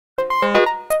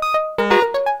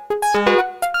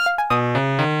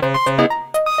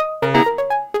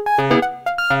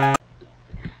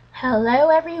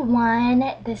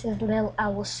this is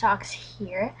LilOwlSocks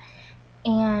here,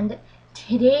 and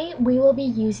today we will be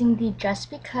using the Just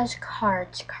Because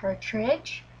Cards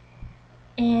cartridge.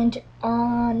 And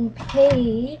on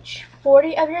page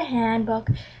 40 of your handbook,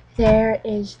 there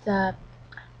is the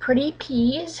pretty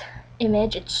peas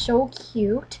image. It's so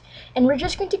cute, and we're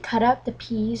just going to cut out the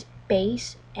peas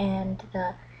base and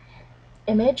the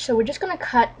image. So we're just going to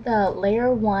cut the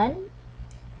layer 1,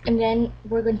 and then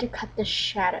we're going to cut the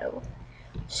shadow.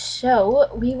 So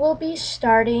we will be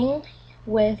starting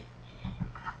with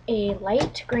a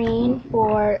light green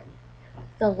for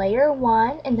the layer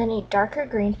 1, and then a darker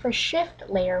green for shift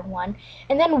layer 1,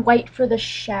 and then white for the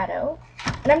shadow.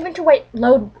 And I'm going to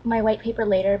load my white paper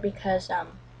later because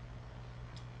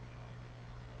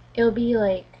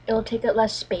it'll take up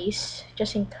less space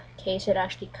just in case it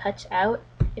actually cuts out,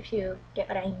 if you get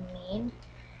what I mean.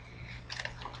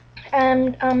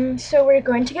 And so we're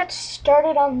going to get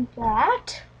started on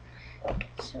that.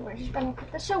 So we're just going to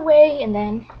put this away and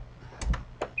then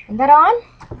turn that on.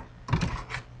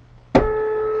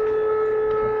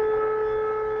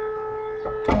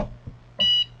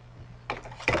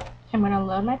 I'm going to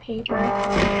load my paper,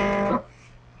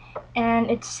 and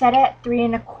it's set at 3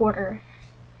 1/4.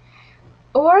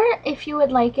 Or if you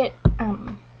would like it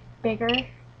bigger,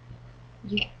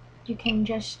 you can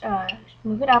just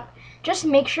move it up. Just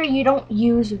make sure you don't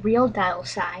use real dial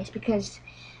size, because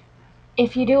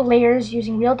if you do layers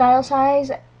using real dial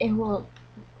size, it will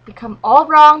become all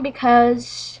wrong,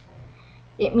 because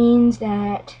it means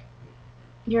that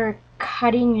you're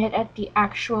cutting it at the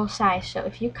actual size. So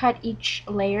if you cut each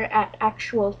layer at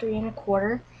actual 3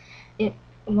 1/4, it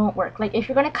won't work. Like if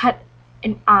you're gonna cut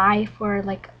an eye for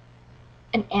like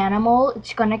an animal,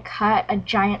 it's gonna cut a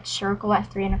giant circle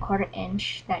at 3 1/4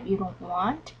 inch that you don't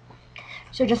want.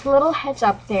 So just a little heads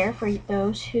up there for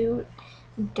those who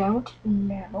don't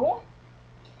know.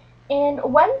 And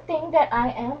one thing that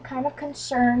I am kind of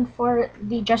concerned for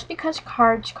the Just Because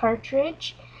Cards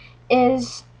cartridge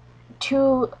is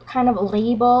to kind of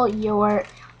label your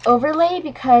overlay,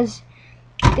 because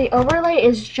the overlay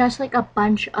is just like a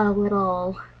bunch of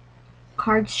little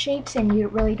card shapes and you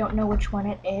really don't know which one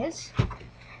it is.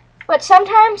 But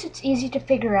sometimes it's easy to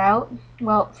figure out.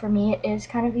 Well, for me it is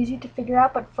kind of easy to figure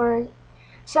out, but for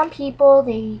some people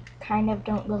they kind of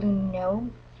don't really know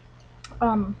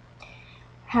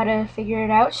how to figure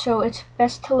it out. So it's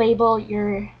best to label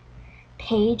your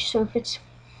page. So if it's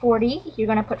 40, you're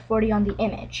gonna put 40 on the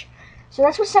image. So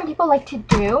that's what some people like to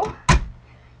do.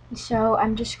 So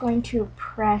I'm just going to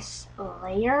press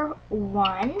layer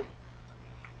 1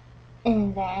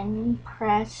 and then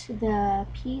press the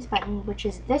peas button, which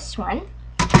is this one,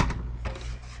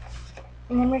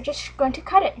 and then we're just going to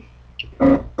cut it.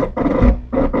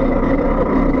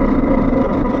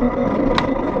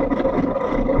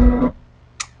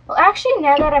 Well, actually,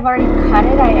 now that I've already cut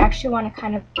it, I actually want it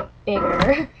kind of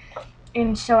bigger,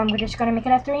 and so I'm just going to make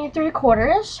it at 3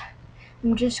 3/4.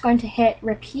 I'm just going to hit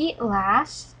repeat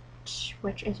last,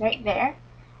 which is right there.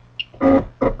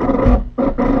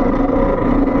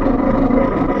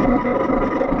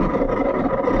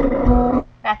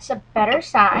 That's a better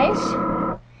size.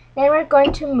 Then we're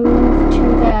going to move to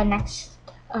the next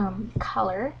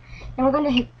color. And we're going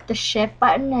to hit the shift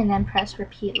button and then press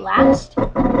repeat last.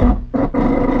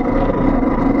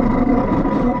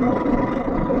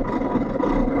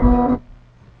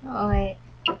 Oh, wait.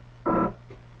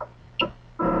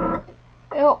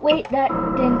 Oh, wait, that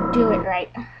didn't do it right.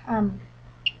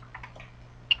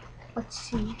 Let's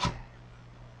see.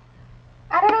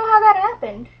 I don't know how that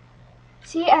happened.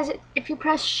 See, if you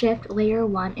press shift layer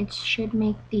 1, it should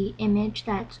make the image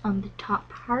that's on the top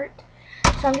part.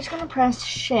 So I'm just going to press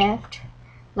shift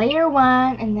layer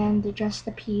 1 and then adjust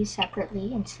the peas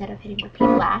separately instead of hitting repeat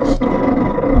last.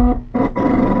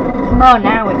 Oh,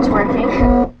 now it's working.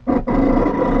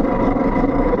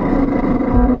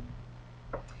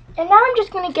 And now I'm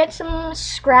just going to get some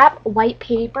scrap white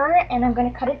paper and I'm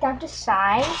going to cut it down to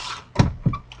size.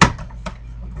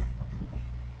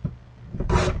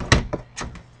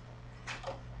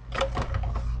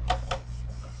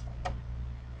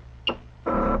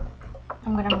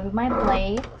 I'm going to move my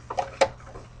blade.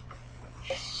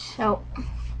 So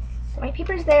my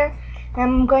paper's there.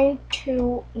 I'm going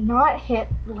to not hit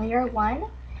layer 1,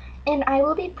 and I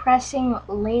will be pressing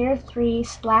layer 3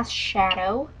 /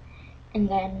 shadow, and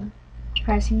then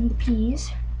pressing the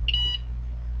peas.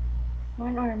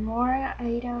 One or more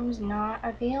items not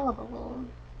available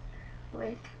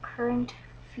with current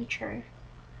feature.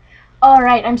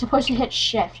 Alright, I'm supposed to hit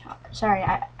shift. Sorry,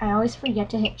 I always forget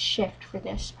to hit shift for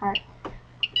this part.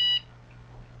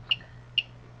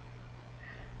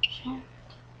 Shift.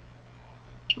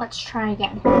 let's try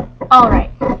again. Alright.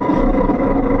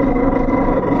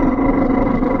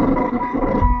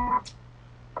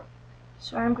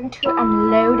 So I'm going to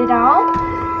unload it all.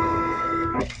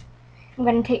 I'm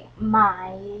going to take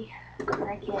my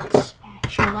Cricut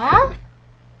spatula.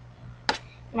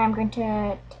 And I'm going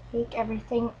to take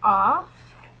everything off.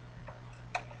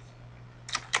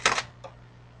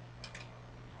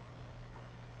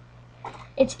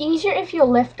 It's easier if you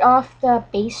lift off the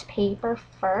base paper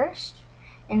first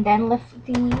and then lift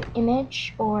the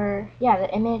image, or yeah,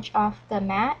 the image off the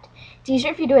mat. It's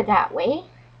easier if you do it that way.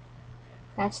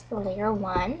 That's the layer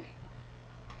 1.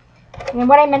 And then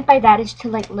what I meant by that is to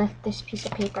like lift this piece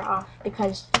of paper off,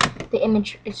 because the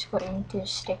image is going to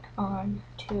stick on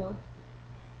to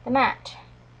the mat.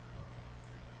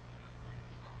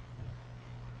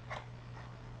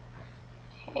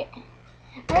 Okay.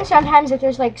 And sometimes if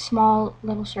there's like small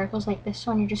little circles like this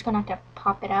one, you're just gonna have to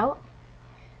pop it out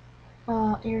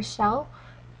yourself.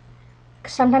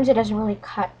 Sometimes it doesn't really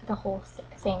cut the whole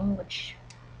thing, which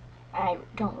I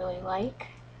don't really like.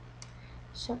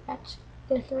 So that's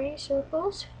the 3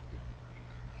 circles.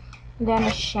 Then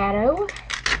a shadow.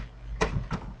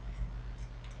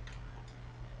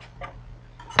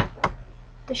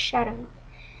 The shadow.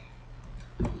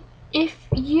 If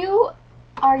you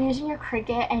are using your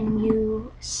Cricut and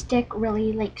you stick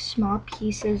really like small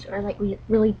pieces or like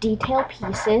really detailed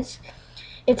pieces,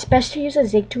 it's best to use a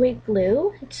zig-to-wig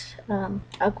glue. It's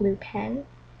a glue pen,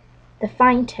 the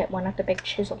fine tip one, not the big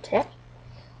chisel tip.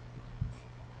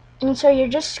 And so you're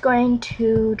just going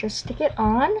to just stick it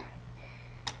on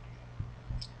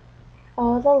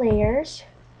all the layers.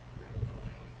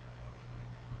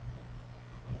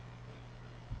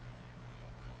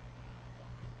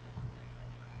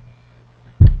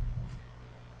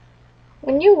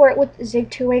 When you work with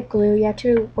zig-to-wig glue, you have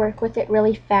to work with it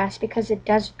really fast because it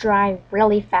does dry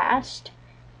really fast.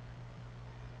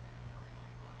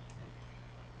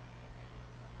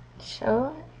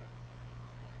 So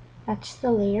that's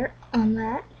the layer on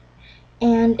that.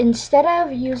 And instead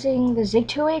of using the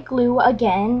zig-to-wig glue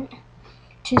again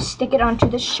to stick it onto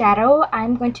the shadow,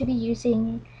 I'm going to be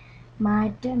using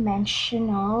my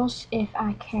dimensionals, if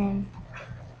I can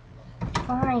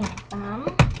find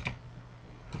them.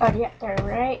 Oh yeah, they're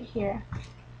right here.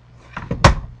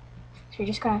 So you're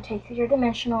just going to take your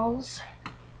dimensionals.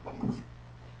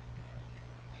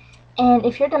 And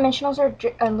if your dimensionals are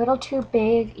a little too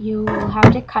big, you will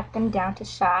have to cut them down to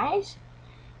size,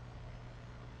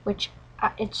 which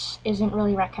isn't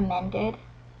really recommended.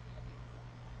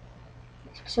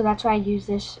 So that's why I use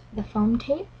the foam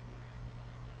tape.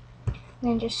 And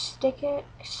then just stick it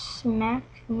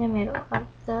smack in the middle of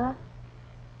the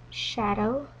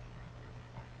shadow.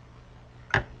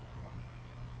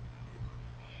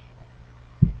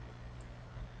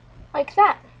 Like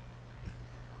that.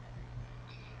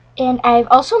 And I've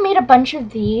also made a bunch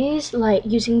of these, like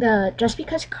using the Just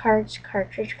Because Cards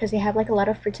cartridge, because they have like a lot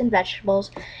of fruits and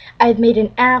vegetables. I've made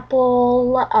an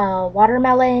apple, a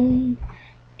watermelon,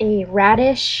 a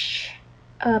radish,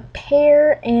 a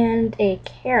pear, and a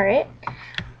carrot.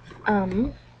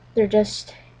 They're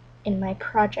just in my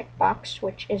project box,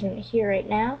 which isn't here right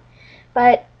now.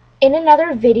 But in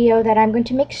another video that I'm going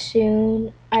to make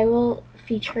soon, I will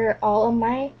feature all of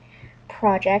my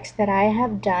projects that I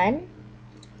have done,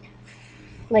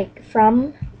 like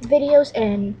from videos,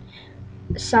 and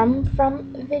some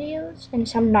from videos and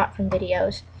some not from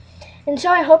videos. And so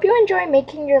I hope you enjoy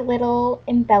making your little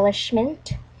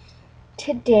embellishment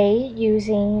today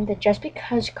using the Just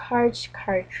Because Cards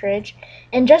cartridge.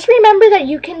 And just remember that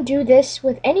you can do this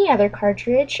with any other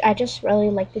cartridge. I just really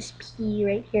like this P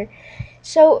right here.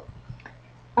 So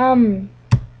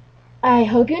I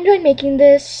hope you enjoyed making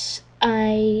this.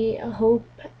 I hope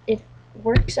it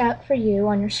works out for you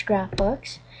on your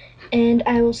scrapbooks, and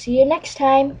I will see you next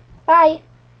time. Bye!